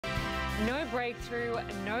No breakthrough,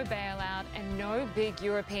 no bailout and no big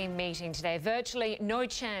European meeting today. Virtually no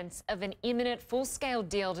chance of an imminent full-scale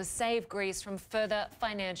deal to save Greece from further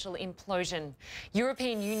financial implosion.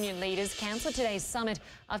 European Union leaders cancelled today's summit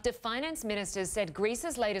after finance ministers said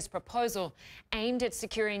Greece's latest proposal, aimed at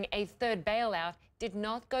securing a third bailout, did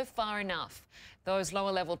not go far enough. Those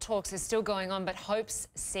lower-level talks are still going on, but hopes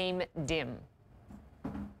seem dim.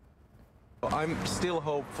 I'm still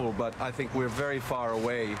hopeful, but I think we're very far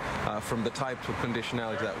away from the type of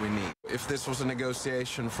conditionality that we need. If this was a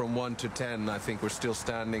negotiation from 1 to 10, I think we're still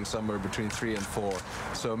standing somewhere between 3 and 4.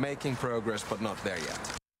 So making progress, but not there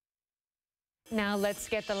yet. Now let's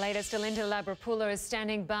get the latest. Elinda Labropoulou is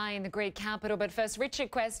standing by in the Greek capital. But first, Richard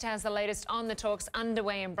Quest has the latest on the talks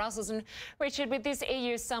underway in Brussels. And Richard, with this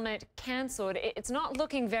EU summit cancelled, it's not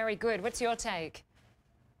looking very good. What's your take?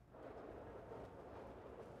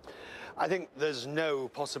 I think there's no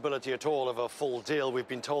possibility at all of a full deal. We've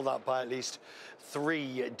been told that by at least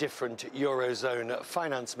 3 different Eurozone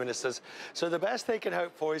finance ministers. So the best they can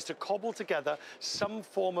hope for is to cobble together some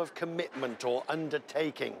form of commitment or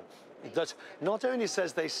undertaking that not only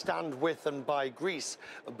says they stand with and by Greece,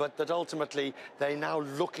 but that ultimately they're now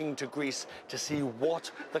looking to Greece to see what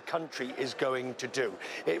the country is going to do.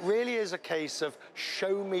 It really is a case of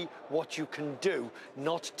show me what you can do,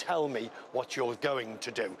 not tell me what you're going to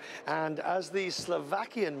do. And as the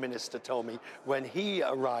Slovakian minister told me when he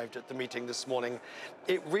arrived at the meeting this morning,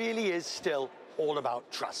 it really is still all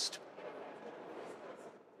about trust.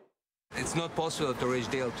 It's not possible to reach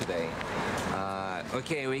deal today.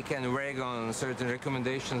 Okay, we can rag on certain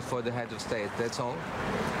recommendations for the head of state, that's all.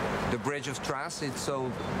 The bridge of trust, it's so,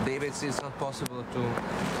 David, it's not possible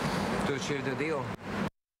to achieve the deal.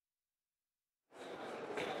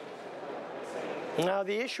 Now,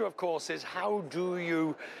 the issue, of course, is how do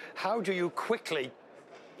you quickly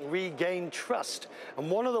regain trust? And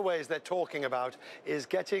one of the ways they're talking about is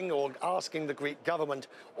getting or asking the Greek government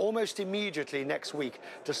almost immediately next week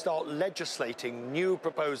to start legislating new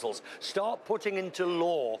proposals, start putting into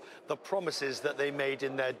law the promises that they made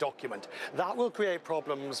in their document. That will create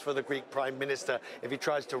problems for the Greek Prime Minister if he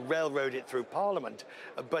tries to railroad it through Parliament.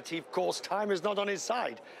 But he, of course, time is not on his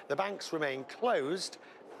side. The banks remain closed.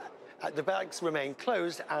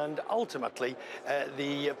 And ultimately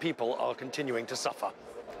the people are continuing to suffer.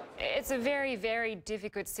 It's a very, very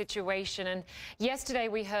difficult situation. And yesterday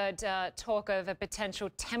we heard talk of a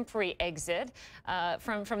potential temporary exit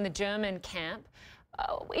from the German camp.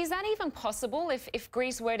 Is that even possible? If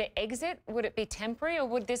Greece were to exit, would it be temporary or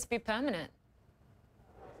would this be permanent?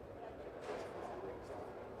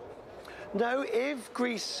 No, if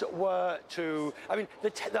Greece were to... I mean,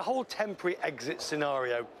 the whole temporary exit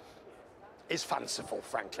scenario is fanciful,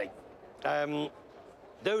 frankly.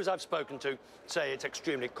 Those I've spoken to say it's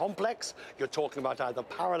extremely complex. You're talking about either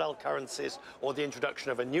parallel currencies or the introduction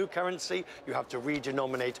of a new currency. You have to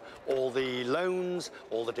redenominate all the loans,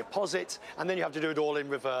 all the deposits, and then you have to do it all in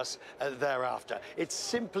reverse thereafter. It's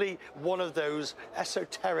simply one of those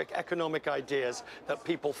esoteric economic ideas that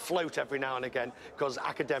people float every now and again because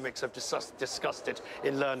academics have discussed it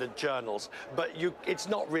in learned journals. But it's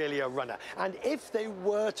not really a runner. And if they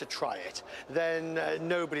were to try it, then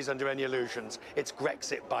nobody's under any illusions. It's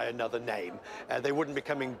Grexit by another name. They wouldn't be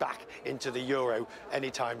coming back into the euro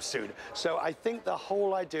anytime soon. So I think the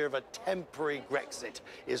whole idea of a temporary Grexit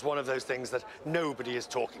is one of those things that nobody is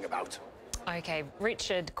talking about. OK,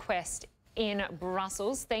 Richard Quest in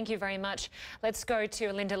Brussels. Thank you very much. Let's go to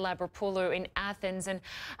Elinda Labropoulou in Athens. And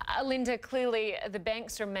Elinda, clearly the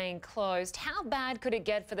banks remain closed. How bad could it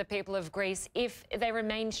get for the people of Greece if they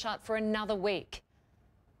remain shut for another week?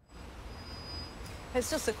 It's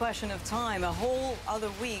just a question of time. A whole other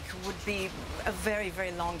week would be a very,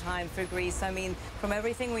 very long time for Greece. I mean, from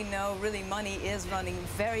everything we know, really money is running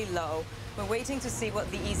very low. We're waiting to see what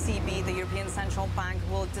the ECB, the European Central Bank,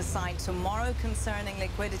 will decide tomorrow concerning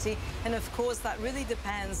liquidity. And of course, that really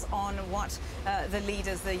depends on what the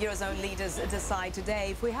leaders, the Eurozone leaders, decide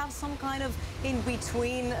today. If we have some kind of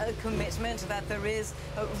in-between commitment that there is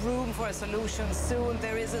room for a solution soon,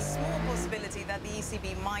 there is a small possibility that the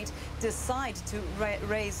ECB might decide to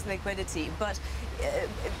raise liquidity. But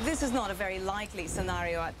this is not a very likely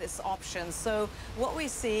scenario at this option. So what we're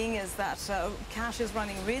seeing is that cash is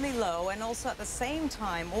running really low, and also at the same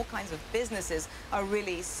time, all kinds of businesses are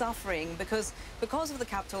really suffering because of the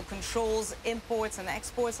capital controls, imports and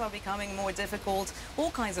exports are becoming more difficult.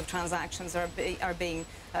 All kinds of transactions are being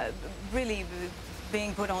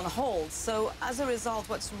put on hold. So as a result,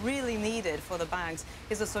 what's really needed for the banks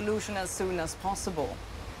is a solution as soon as possible.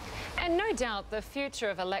 And no doubt the future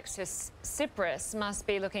of Alexis Tsipras must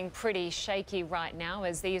be looking pretty shaky right now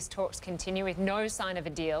as these talks continue with no sign of a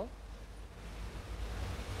deal.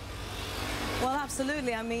 Well,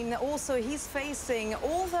 absolutely. I mean, also he's facing,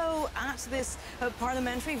 although at this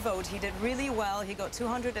parliamentary vote he did really well, he got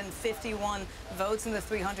 251 votes in the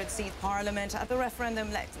 300-seat parliament. At the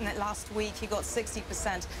referendum last week he got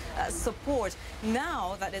 60% support.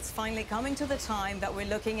 Now that it's finally coming to the time that we're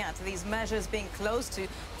looking at these measures being close to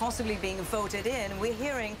possibly being voted in, we're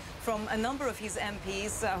hearing from a number of his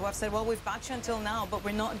MPs who have said, well, we've backed you until now, but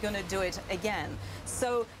we're not going to do it again.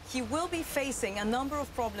 So he will be facing a number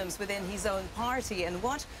of problems within his own party, and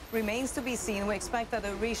what remains to be seen, we expect that a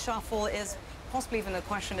reshuffle is possibly even a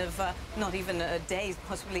question of not even a day,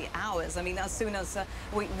 possibly hours. I mean, as soon as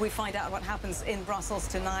we find out what happens in Brussels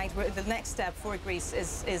tonight, the next step for Greece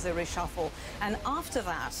is a reshuffle. And after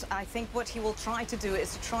that, I think what he will try to do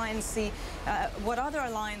is to try and see what other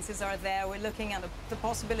alliances are there. We're looking at the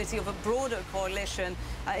possibility of a broader coalition,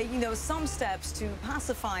 you know, some steps to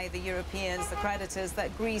pacify the Europeans, the creditors,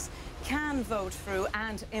 that Greece can vote through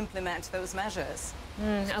and implement those measures.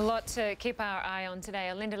 A lot to keep our eye on today.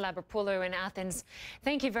 Elinda Labropoulou in Athens,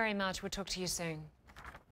 thank you very much. We'll talk to you soon.